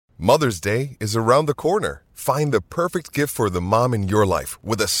Mother's Day is around the corner. Find the perfect gift for the mom in your life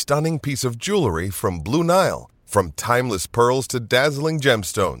with a stunning piece of jewelry from Blue Nile. From timeless pearls to dazzling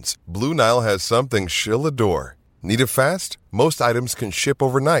gemstones, Blue Nile has something she'll adore. Need it fast? Most items can ship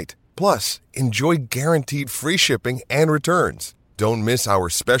overnight. Plus, enjoy guaranteed free shipping and returns. Don't miss our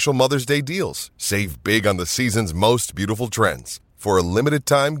special Mother's Day deals. Save big on the season's most beautiful trends. For a limited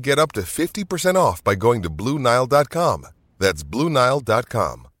time, get up to 50% off by going to BlueNile.com. That's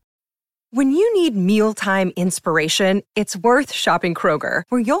BlueNile.com. When you need mealtime inspiration, it's worth shopping Kroger,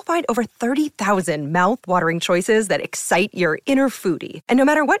 where you'll find over 30,000 mouth-watering choices that excite your inner foodie. And no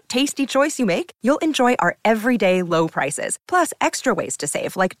matter what tasty choice you make, you'll enjoy our everyday low prices, plus extra ways to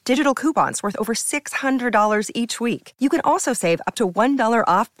save, like digital coupons worth over $600 each week. You can also save up to $1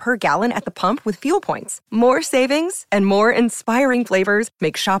 off per gallon at the pump with fuel points. More savings and more inspiring flavors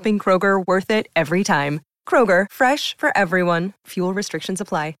make shopping Kroger worth it every time. Kroger, fresh for everyone. Fuel restrictions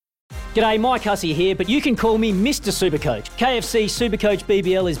apply. G'day, Mike Hussey here, but you can call me Mr. Supercoach. KFC Supercoach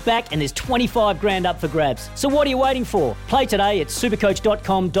BBL is back and there's 25 grand up for grabs. So what are you waiting for? Play today at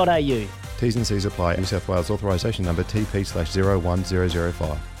supercoach.com.au. T's and C's apply. New South Wales authorisation number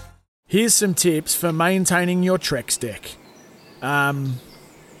TP/01005. Here's some tips for maintaining your Trex deck.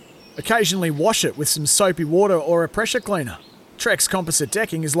 Occasionally wash it with some soapy water or a pressure cleaner. Trex composite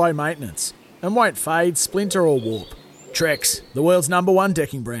decking is low maintenance and won't fade, splinter or warp. Trex, the world's #1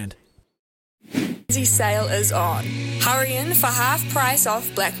 decking brand. Izzy sale is on. Hurry in for half price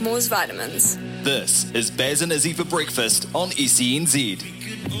off Blackmore's vitamins. This is Baz and Izzy for breakfast on SENZ.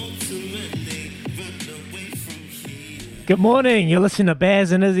 Good morning, you're listening to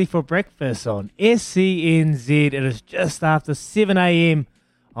Baz and Izzy for breakfast on SENZ. It is just after 7 a.m.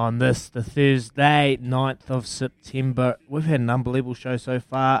 on the Thursday, 9th of September. We've had an unbelievable show so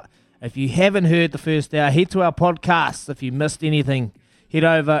far. If you haven't heard the first hour, head to our podcast. If you missed anything, head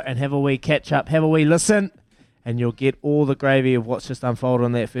over and have a wee catch up, have a wee listen, and you'll get all the gravy of what's just unfolded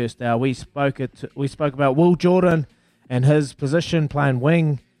on that first hour. We spoke about Will Jordan and his position playing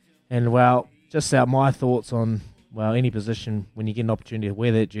wing, and just my thoughts on any position when you get an opportunity to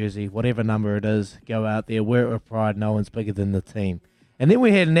wear that jersey, whatever number it is, go out there, wear it with pride. No one's bigger than the team. And then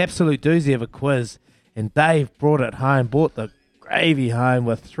we had an absolute doozy of a quiz, and Dave brought it home, brought the gravy home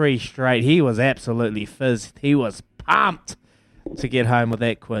with 3 straight. He was absolutely fizzed. He was pumped to get home with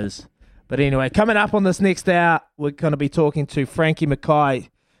that quiz. But anyway, coming up on this next hour, we're going to be talking to Frankie Mackay,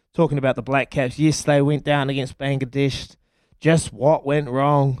 talking about the Black Caps. Yes, they went down against Bangladesh. Just what went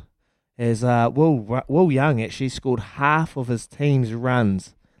wrong as Will Young actually scored half of his team's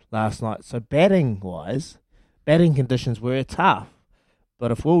runs last night. So batting-wise, batting conditions were tough.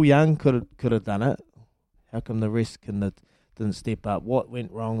 But if Will Young could have done it, how come the rest didn't step up? What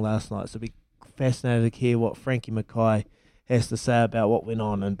went wrong last night? So it'll be fascinating to hear what Frankie Mackay has to say about what went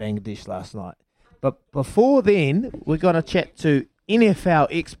on in Bangladesh last night. But before then, we're going to chat to NFL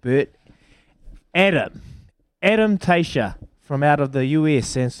expert Adam Tasha from out of the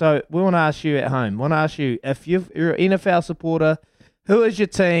US. And so we want to ask you at home, if you're an NFL supporter, who is your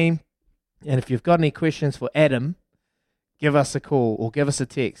team? And if you've got any questions for Adam, give us a call or give us a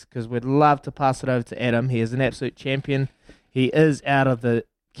text, because we'd love to pass it over to Adam. He is an absolute champion. He is out of the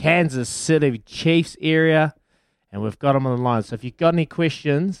Kansas City Chiefs area, and we've got him on the line. So if you've got any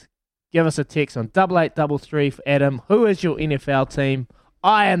questions, give us a text on 8833 for Adam. Who is your NFL team?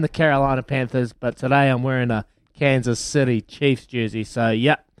 I am the Carolina Panthers, but today I'm wearing a Kansas City Chiefs jersey. So,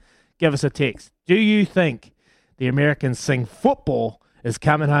 give us a text. Do you think the Americans sing football is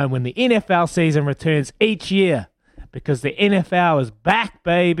coming home when the NFL season returns each year? Because the NFL is back,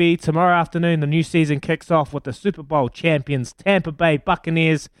 baby. Tomorrow afternoon, the new season kicks off with the Super Bowl champions, Tampa Bay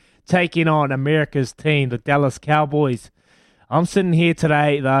Buccaneers, taking on America's team, the Dallas Cowboys. I'm sitting here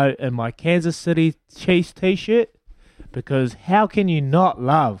today, though, in my Kansas City Chiefs t-shirt, because how can you not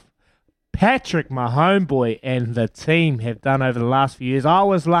love Patrick, my homeboy, and the team have done over the last few years? I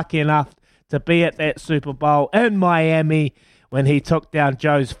was lucky enough to be at that Super Bowl in Miami when he took down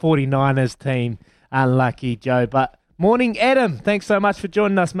Joe's 49ers team. Unlucky, Joe. But morning, Adam. Thanks so much for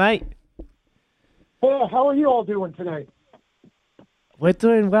joining us, mate. Well, how are you all doing today? We're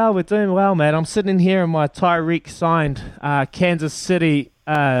doing well, mate. I'm sitting here in my Tyreek signed Kansas City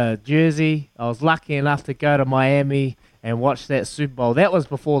jersey. I was lucky enough to go to Miami and watch that Super Bowl. That was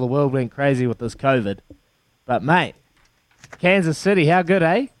before the world went crazy with this COVID. But, mate, Kansas City, how good,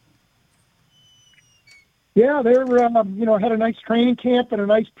 eh? Yeah, they're had a nice training camp and a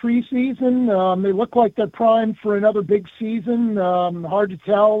nice preseason. They look like they're primed for another big season. Hard to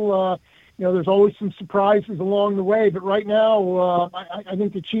tell. There's always some surprises along the way, but right now, I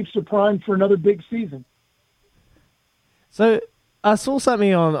think the Chiefs are primed for another big season. So, I saw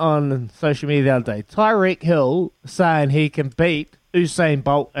something on social media the other day. Tyreek Hill saying he can beat Usain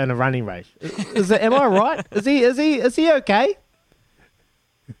Bolt in a running race. Am I right? Is he okay?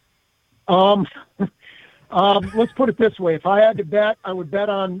 Let's put it this way. If I had to bet, I would bet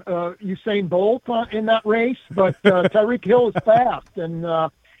on Usain Bolt in that race, but Tyreek Hill is fast.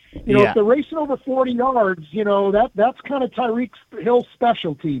 And, if they're racing over 40 yards, that's kind of Tyreek Hill's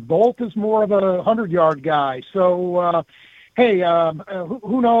specialty. Bolt is more of a 100-yard guy. So,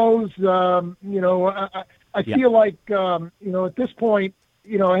 who knows? I feel like, at this point,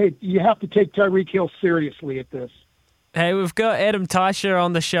 you have to take Tyreek Hill seriously at this. Hey, we've got Adam Teicher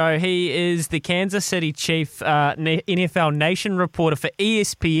on the show. He is the Kansas City Chief NFL Nation reporter for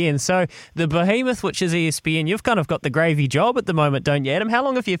ESPN. So the behemoth, which is ESPN, you've kind of got the gravy job at the moment, don't you, Adam? How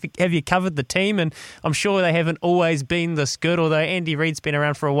long have you covered the team? And I'm sure they haven't always been this good, although Andy Reid's been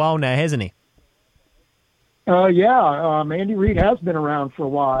around for a while now, hasn't he? Andy Reid has been around for a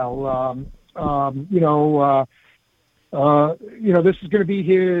while. This is going to be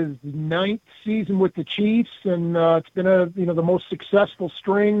his 9th season with the Chiefs, and it's been the most successful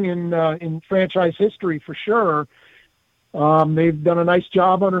string in franchise history for sure. They've done a nice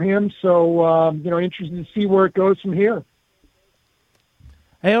job under him, so interested to see where it goes from here.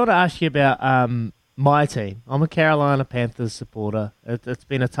 Hey, I want to ask you about my team. I'm a Carolina Panthers supporter. It's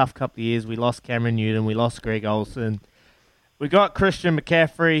been a tough couple of years. We lost Cameron Newton, we lost Greg Olsen, we got Christian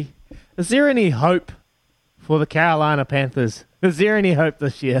McCaffrey. Is there any hope for the Carolina Panthers? Is there any hope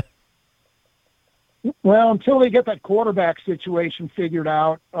this year? Well, until they get that quarterback situation figured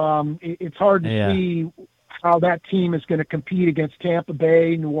out, it's hard to see how that team is going to compete against Tampa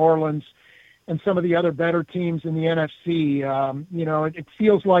Bay, New Orleans, and some of the other better teams in the NFC. It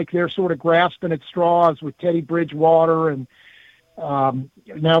feels like they're sort of grasping at straws with Teddy Bridgewater and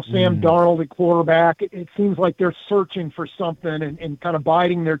now Sam Darnold at quarterback. It seems like they're searching for something and kind of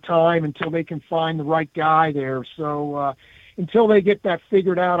biding their time until they can find the right guy there. So until they get that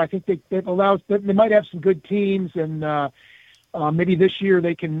figured out, I think they might have some good teams, and maybe this year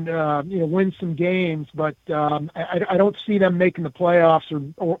they can win some games. But I don't see them making the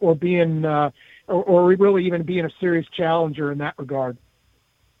playoffs or being or really even being a serious challenger in that regard.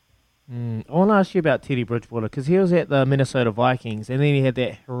 I want to ask you about Teddy Bridgewater, because he was at the Minnesota Vikings and then he had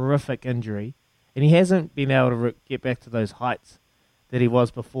that horrific injury and he hasn't been able to get back to those heights that he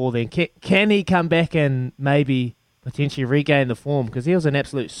was before then. Can he come back and maybe potentially regain the form, because he was an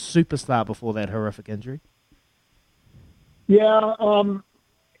absolute superstar before that horrific injury? Yeah,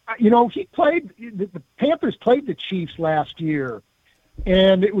 he played, the Panthers played the Chiefs last year,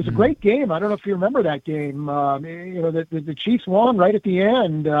 and it was a great game. I don't know if you remember that game. The Chiefs won right at the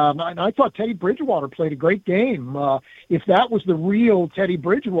end. And I thought Teddy Bridgewater played a great game. If that was the real Teddy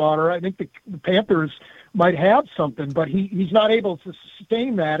Bridgewater, I think the Panthers might have something, but he's not able to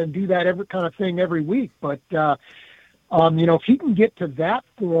sustain that and do that every week. But, if he can get to that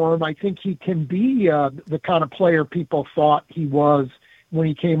form, I think he can be the kind of player people thought he was when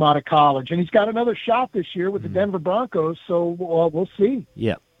he came out of college. And he's got another shot this year with the Denver Broncos, so we'll see.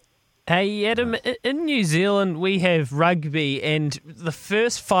 Yeah. Hey, Adam, in New Zealand, we have rugby, and the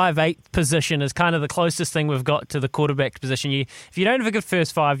first 5'8" position is kind of the closest thing we've got to the quarterback position. If you don't have a good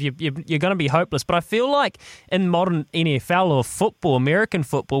first five, you're going to be hopeless. But I feel like in modern NFL or football, American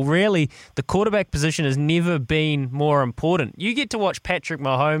football, really, the quarterback position has never been more important. You get to watch Patrick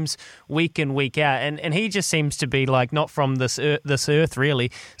Mahomes week in, week out, and he just seems to be like not from this earth,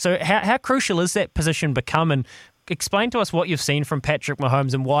 really. So how crucial is that position becoming? Explain to us what you've seen from Patrick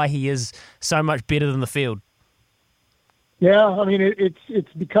Mahomes and why he is so much better than the field. Yeah, I mean,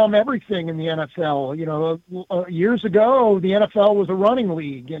 it's become everything in the NFL. Years ago, the NFL was a running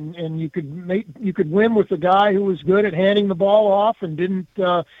league, and you could win with a guy who was good at handing the ball off and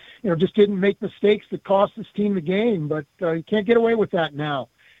just didn't make mistakes that cost his team the game. But you can't get away with that now.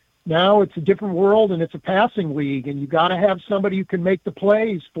 Now it's a different world, and it's a passing league, and you got to have somebody who can make the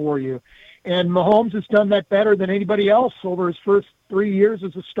plays for you. And Mahomes has done that better than anybody else over his first 3 years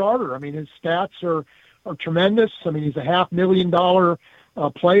as a starter. I mean, his stats are tremendous. I mean, he's a $500,000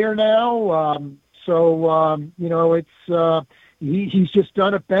 player now. He's just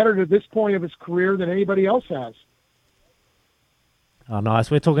done it better to this point of his career than anybody else has. Oh, nice.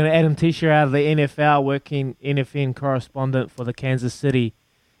 We're talking to Adam Teicher out of the NFL, working NFN correspondent for the Kansas City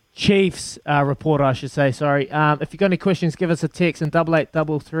Chiefs, reporter, I should say, sorry. If you've got any questions, give us a text in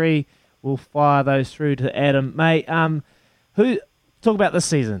 8833. We'll fire those through to Adam. Mate, talk about this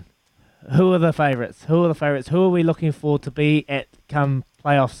season. Who are the favourites? Who are we looking for to be at come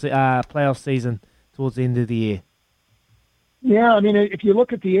playoff season towards the end of the year? Yeah, I mean, if you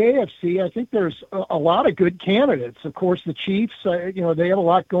look at the AFC, I think there's a lot of good candidates. Of course, the Chiefs, they have a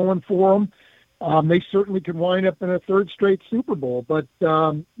lot going for them. They certainly could wind up in a third straight Super Bowl. But,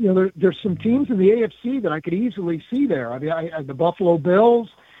 there's some teams in the AFC that I could easily see there. I mean, the Buffalo Bills,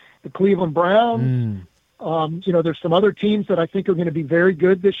 the Cleveland Browns. There's some other teams that I think are going to be very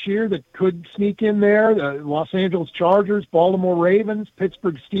good this year that could sneak in there. The Los Angeles Chargers, Baltimore Ravens,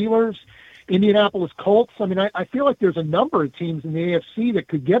 Pittsburgh Steelers, Indianapolis Colts. I mean, I feel like there's a number of teams in the AFC that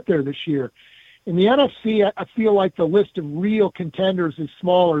could get there this year. In the NFC, I feel like the list of real contenders is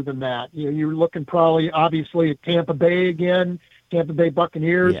smaller than that. You're looking probably, obviously, at Tampa Bay again, Tampa Bay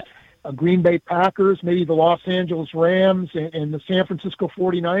Buccaneers, Green Bay Packers, maybe the Los Angeles Rams, and the San Francisco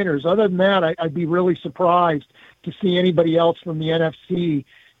 49ers. Other than that, I'd be really surprised to see anybody else from the NFC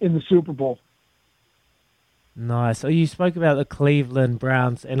in the Super Bowl. Nice. So you spoke about the Cleveland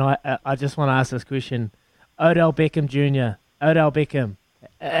Browns, and I just want to ask this question. Odell Beckham Jr., Odell Beckham,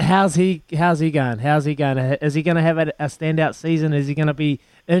 how's he going? Is he going to have a standout season? Is he going to be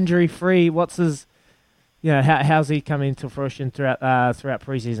injury-free? What's his, how's he coming to fruition throughout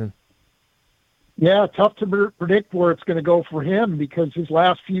preseason? Yeah, tough to predict where it's going to go for him because his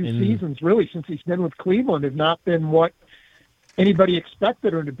last few seasons, really, since he's been with Cleveland, have not been what anybody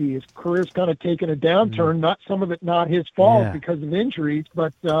expected him to be. His career's kind of taken a downturn. Some of it not his fault because of injuries,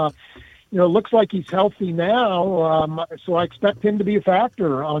 but it looks like he's healthy now. So I expect him to be a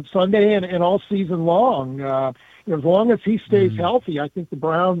factor on Sunday and all season long. As long as he stays healthy, I think the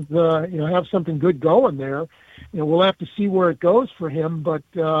Browns, have something good going there. We'll have to see where it goes for him, but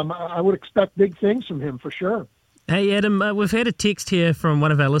I would expect big things from him for sure. Hey, Adam, we've had a text here from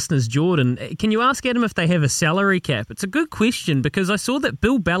one of our listeners, Jordan. Can you ask Adam if they have a salary cap? It's a good question because I saw that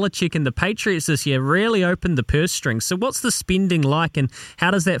Bill Belichick and the Patriots this year really opened the purse strings. So what's the spending like and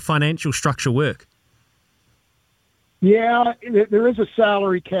how does that financial structure work? Yeah, there is a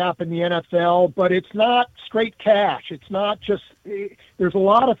salary cap in the NFL, but it's not straight cash. It's not just – there's a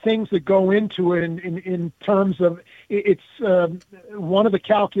lot of things that go into it in terms of it's one of the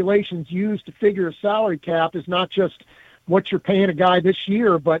calculations used to figure a salary cap is not just what you're paying a guy this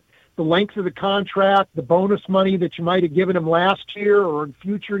year, but the length of the contract, the bonus money that you might have given him last year or in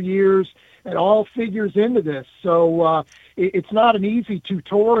future years. It all figures into this. So it's not an easy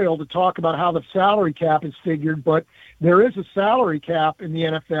tutorial to talk about how the salary cap is figured, but there is a salary cap in the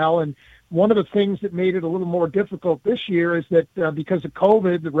NFL. And one of the things that made it a little more difficult this year is that because of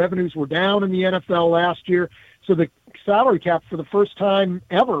COVID, the revenues were down in the NFL last year. So the salary cap for the first time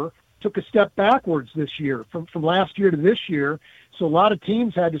ever took a step backwards this year from last year to this year. So a lot of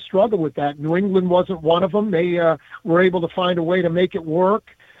teams had to struggle with that. New England wasn't one of them. They were able to find a way to make it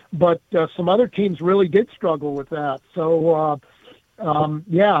work. But some other teams really did struggle with that. So,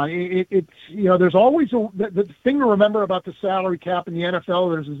 it's there's always the thing to remember about the salary cap in the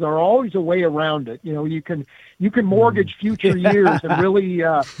NFL is there's always a way around it. You can mortgage future years and really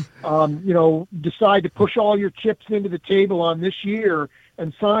decide to push all your chips into the table on this year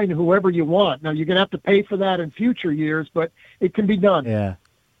and sign whoever you want. Now you're going to have to pay for that in future years, but it can be done. Yeah.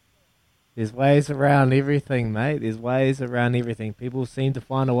 There's ways around everything, mate. There's ways around everything. People seem to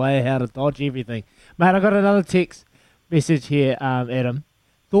find a way how to dodge everything. Mate, I got another text message here, Adam.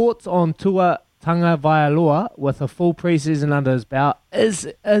 Thoughts on Tua Tagovailoa with a full preseason under his belt? Is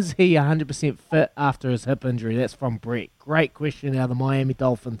he 100% fit after his hip injury? That's from Brett. Great question out of the Miami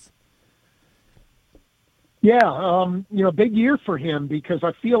Dolphins. Yeah, big year for him because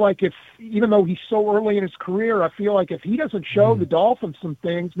I feel like even though he's so early in his career, I feel like if he doesn't show the Dolphins some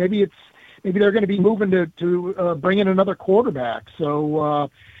things, maybe they're going to be moving to bring in another quarterback. So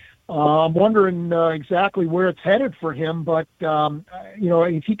I'm wondering exactly where it's headed for him. But,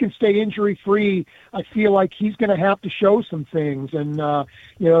 if he can stay injury-free, I feel like he's going to have to show some things. And,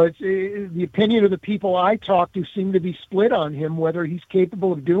 the opinion of the people I talk to seem to be split on him, whether he's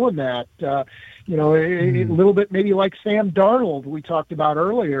capable of doing that. A little bit maybe like Sam Darnold we talked about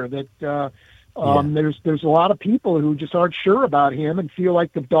earlier, that there's a lot of people who just aren't sure about him and feel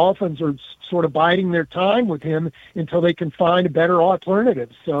like the Dolphins are sort of biding their time with him until they can find a better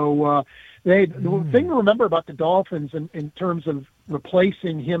alternative. So the thing to remember about the Dolphins in terms of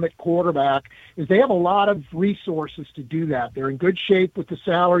replacing him at quarterback is they have a lot of resources to do that. They're in good shape with the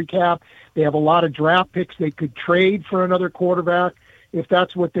salary cap. They have a lot of draft picks they could trade for another quarterback if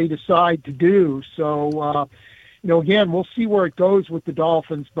that's what they decide to do. So, again, we'll see where it goes with the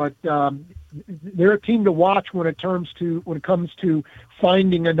Dolphins, but they're a team to watch when it comes to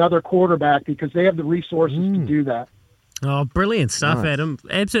finding another quarterback because they have the resources to do that. Oh, brilliant stuff, Nice. Adam.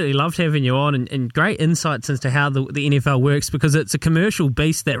 Absolutely loved having you on and great insights into how the NFL works, because it's a commercial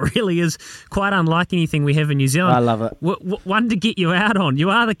beast that really is quite unlike anything we have in New Zealand. I love it. One to get you out on.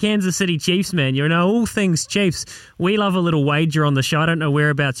 You are the Kansas City Chiefs, man. You know all things Chiefs. We love a little wager on the show. I don't know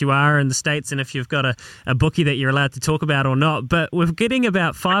whereabouts you are in the States and if you've got a bookie that you're allowed to talk about or not, but we're getting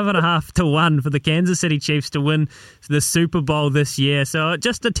about 5.5 to 1 for the Kansas City Chiefs to win the Super Bowl this year. So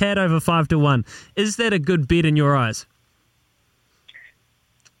just a tad over 5 to 1. Is that a good bet in your eyes?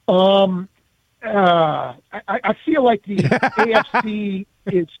 I feel like the AFC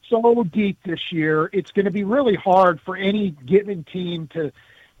is so deep this year. It's going to be really hard for any given team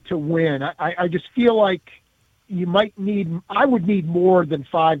to win. I just feel like I would need more than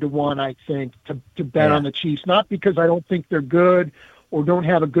 5 to 1, I think, to bet on the Chiefs. Not because I don't think they're good or don't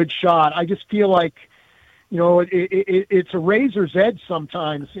have a good shot. I just feel like, it's a razor's edge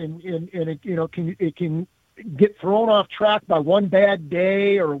sometimes, and it can get thrown off track by one bad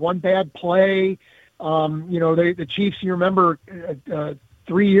day or one bad play. The Chiefs, you remember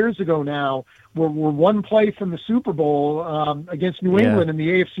 3 years ago now, were one play from the Super Bowl against New England in the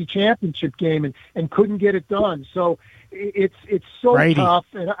AFC Championship game and couldn't get it done. So it's so tough,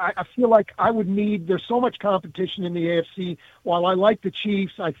 and I feel like there's so much competition in the AFC. While I like the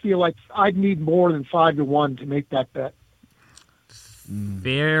Chiefs, I feel like I'd need more than 5 to 1 to make that bet.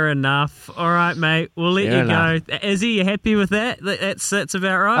 Fair enough. All right, mate. We'll let you go. Izzy, you happy with that? That's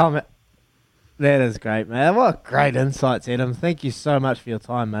about right? Oh, that is great, man. What great insights, Adam. Thank you so much for your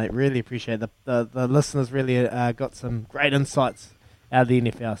time, mate. Really appreciate the listeners really got some great insights out of the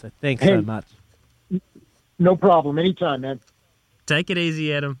NFL, so thanks so much. No problem. Anytime, man. Take it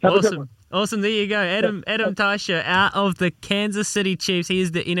easy, Adam. Have a good one. Awesome. There you go. Adam Teicher out of the Kansas City Chiefs. He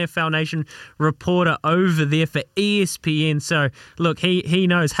is the NFL Nation reporter over there for ESPN. So, look, he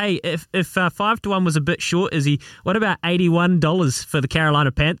knows. Hey, if 5 to 1 was a bit short, Izzy, what about $81 for the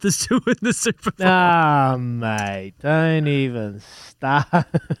Carolina Panthers to win the Super Bowl? Ah, mate, don't even start.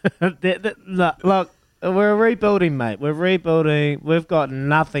 Look, we're rebuilding, mate. We're rebuilding. We've got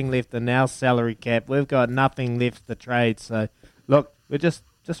nothing left in our salary cap. We've got nothing left to trade. So, look, we're just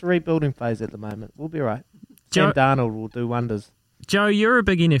a rebuilding phase at the moment. We'll be right. Sam Darnold will do wonders. Joe, you're a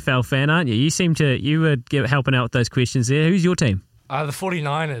big NFL fan, aren't you? You were helping out with those questions there. Who's your team? The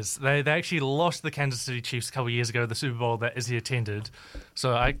 49ers. They actually lost the Kansas City Chiefs a couple of years ago, the Super Bowl that Izzy attended.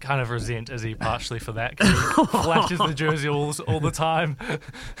 So I kind of resent Izzy partially for that, because he flashes the jersey all the time.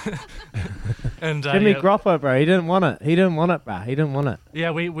 And Jimmy Garoppolo, bro, he didn't want it. He didn't want it.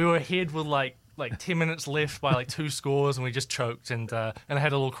 Yeah, we were ahead with like 10 minutes left by 2 scores, and we just choked, and I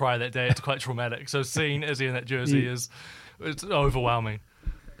had a little cry that day. It's quite traumatic. So seeing Izzy in that jersey it's overwhelming.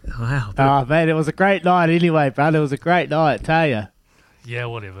 Wow. Oh, man, it was a great night anyway, brother. It was a great night, tell you. Yeah,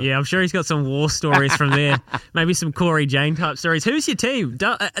 whatever. Yeah, I'm sure he's got some war stories from there. Maybe some Corey Jane type stories. Who's your team?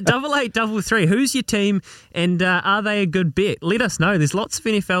 8833. Who's your team, and are they a good bet? Let us know. There's lots of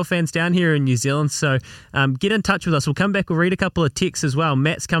NFL fans down here in New Zealand, so get in touch with us. We'll come back. We'll read a couple of texts as well.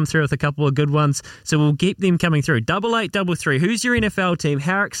 Matt's come through with a couple of good ones, so we'll keep them coming through. 8833. Who's your NFL team?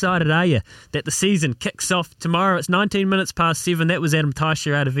 How excited are you that the season kicks off tomorrow? It's 19 minutes past 7. That was Adam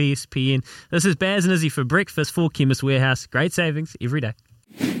Teicher out of ESPN. This is Baz and Izzy for breakfast for Chemist Warehouse. Great savings every day.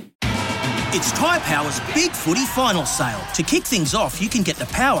 It's Tyre Power's Big Footy Final Sale. To kick things off, you can get the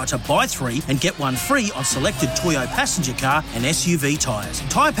power to buy 3 and get 1 free on selected Toyo passenger car and SUV tyres.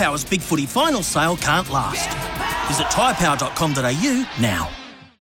 Tyre Power's Big Footy Final Sale can't last. Visit tyrepower.com.au now.